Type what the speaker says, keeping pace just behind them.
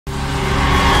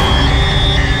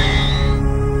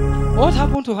What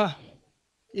happened to her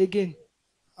again?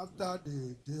 After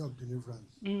the day of deliverance,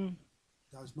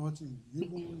 there's nothing.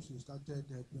 Even she started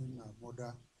helping her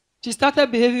mother. She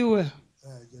started behaving well.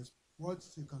 Yes. What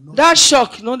she cannot. That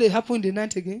shock, no, they happen in the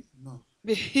night again. No.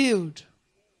 Be healed.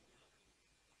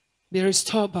 Be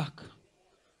restored back.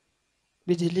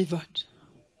 Be delivered.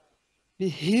 Be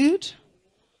healed.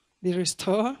 Be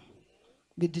restored.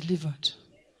 Be delivered.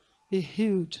 Be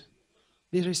healed.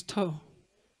 Be restored.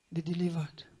 Be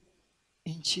delivered.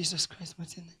 In Jesus Christ's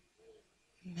mighty name.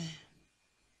 Amen.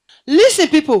 Listen,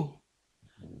 people.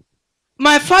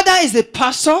 My father is a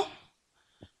pastor.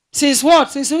 Since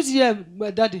what? Since which year, my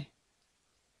daddy?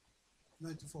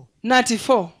 94.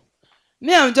 94.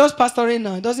 Me, I'm just pastoring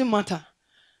now. It doesn't matter.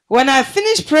 When I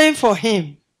finished praying for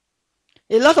him,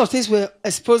 a lot of things were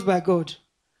exposed by God.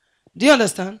 Do you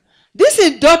understand?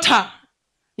 This daughter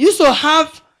used to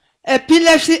have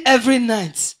epilepsy every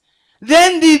night.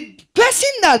 Then the person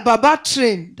that Baba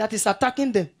trained that is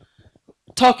attacking them,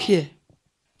 talk here.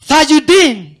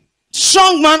 Tajuddin,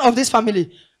 strong man of this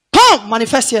family, come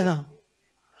manifest here now.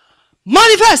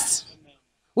 Manifest.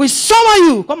 We summon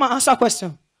you. Come and answer a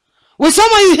question. We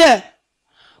summon you here.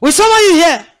 We summon you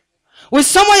here. We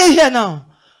summon you here now.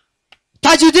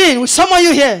 Tajuddin, we summon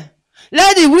you here.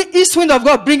 Let the east wind of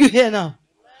God bring you here now.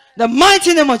 The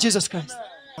mighty name of Jesus Christ.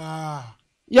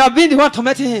 You have been the one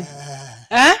tormenting him.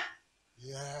 Eh?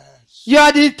 Yes. You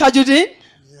are the Tajuddin?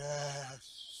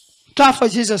 Yes. Clap for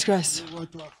Jesus Christ. You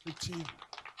want to afflict him. You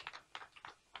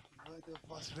want to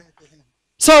frustrate him.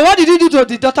 So what did you do to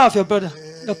the daughter of your brother,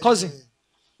 your cousin?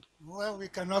 Well, we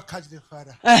cannot catch the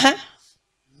father.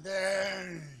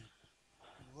 Then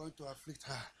we want to afflict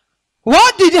her.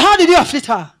 How did you afflict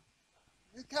her?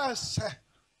 Because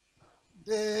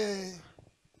the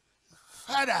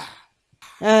father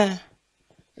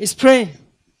is praying.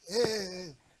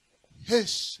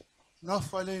 He's not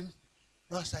following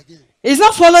us again. He's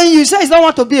not following you. He said he doesn't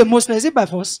want to be a Muslim. Is it by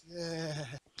force? Yeah.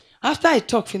 After I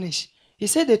talk finish, he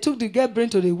said they took the girl brain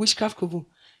to the witchcraft coven.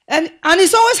 And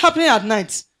it's always happening at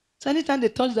night. So anytime they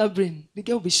touch that brain, the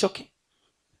girl will be shocking.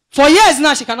 For years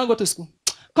now, she cannot go to school.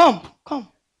 Come.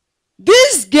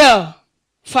 This girl,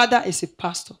 father is a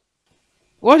pastor.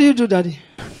 What do you do, daddy?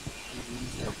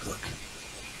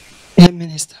 A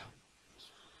minister.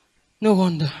 No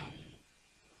wonder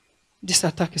this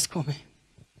attack is coming.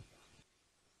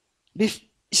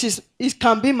 It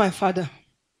can be my father.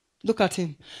 Look at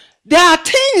him. There are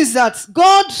things that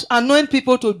God anoints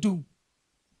people to do.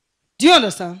 Do you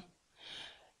understand?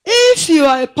 If you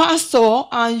are a pastor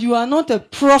and you are not a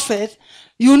prophet,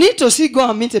 you need to see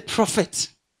God and meet a prophet.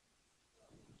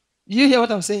 You hear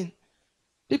what I'm saying?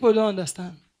 People don't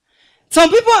understand. Some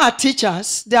people are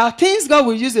teachers. There are things God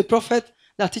will use a prophet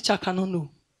that teacher cannot know.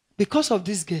 Because of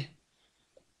this girl.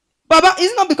 Baba,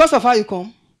 it's not because of how you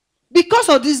come. Because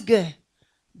of this girl,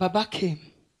 Baba came.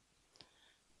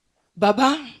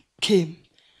 Baba came.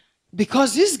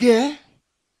 Because this girl,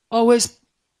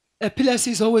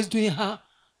 epilepsy is always doing her.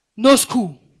 No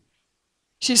school.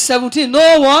 She's 17.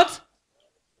 No what?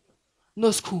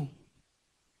 No school.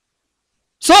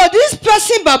 So this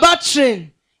person Baba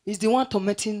trained is the one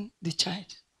tormenting the child.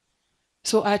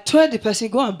 So I told the person,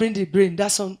 go and bring the brain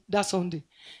that Sunday.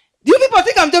 Do you people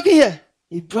think I'm joking here?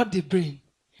 He brought the brain.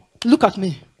 Look at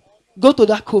me. Go to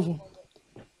that coven.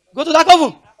 Go to that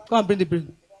coven. Go and bring the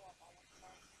brain.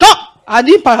 Come. I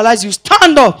didn't paralyze you.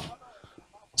 Stand up.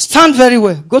 Stand very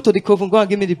well. Go to the coven. Go and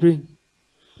give me the brain.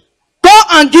 Go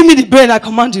and give me the brain. I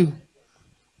command you.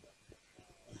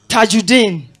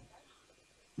 Tajuddin.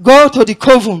 Go to the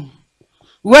coven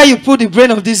where you put the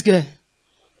brain of this girl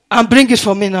and bring it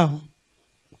for me now.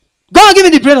 Go and give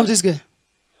me the brain of this girl.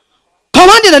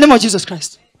 Command in the name of Jesus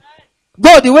Christ.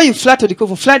 Go the way you fly to the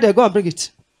coven. Fly there. Go and bring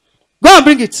it. Go and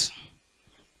bring it.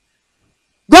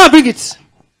 Go and bring it.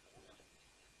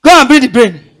 Go and bring the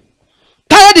brain.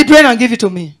 Carry the brain and give it to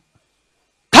me.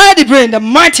 Carry the brain in the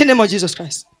mighty name of Jesus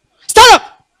Christ. Stand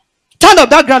up. Stand up.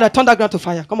 That ground, I turn that ground to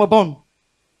fire. Come on, burn.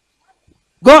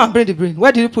 Go and bring the brain.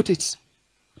 Where did you put it?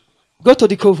 Go to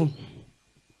the coven.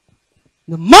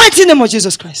 In the mighty name of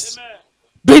Jesus Christ. Amen.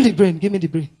 Bring the brain. Give me the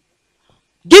brain.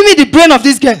 Give me the brain of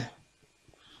this girl.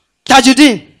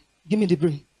 Tajuddin. Give me the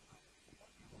brain.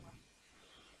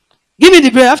 Give me the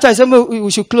brain. After I said we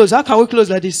should close. How can we close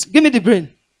like this? Give me the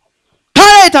brain.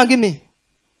 Carry it and give me.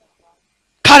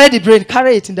 Carry the brain.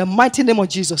 Carry it in the mighty name of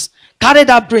Jesus. Carry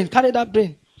that brain. Carry that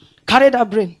brain. Carry that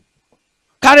brain.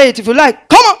 Carry it if you like.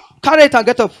 Come on. Carry it and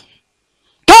get up.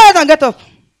 Carry it and get up.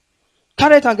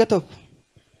 Carry it and get up.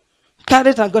 Carry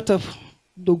it and get up.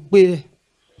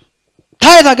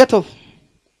 Carry it and get up.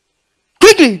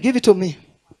 Quickly, give it to me.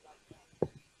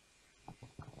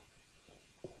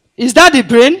 Is that the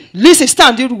brain? Listen,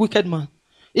 stand, you wicked man.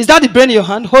 Is that the brain in your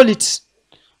hand? Hold it.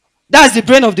 That's the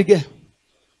brain of the girl.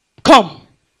 Come.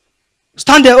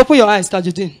 Stand there, open your eyes,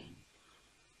 Tajuddin.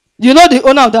 You know the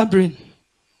owner of that brain.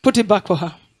 Put it back for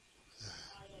her.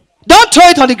 Don't throw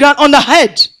it on the ground, on the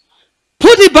head.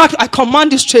 Put it back. I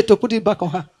command you straight to put it back on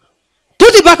her.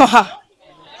 Put it back on her.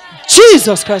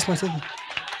 Jesus Christ, my Savior.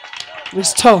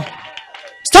 Restore.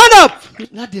 Stand up.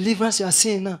 That deliverance you are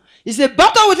seeing now is a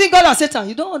battle within God and Satan.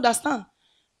 You don't understand.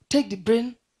 Take the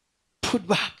brain, put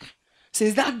back.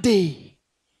 Since that day,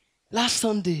 last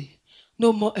Sunday,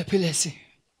 no more epilepsy.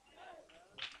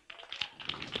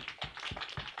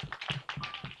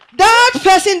 That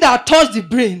person that touched the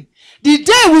brain, the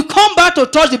day we come back to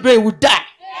touch the brain, will die.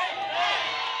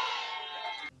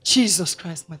 Jesus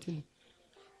Christ, Martin.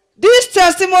 This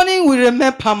testimony will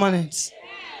remain permanent.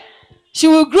 She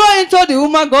will grow into the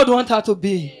woman God wants her to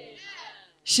be.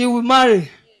 She will marry.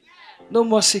 No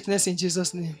more sickness in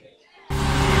Jesus' name.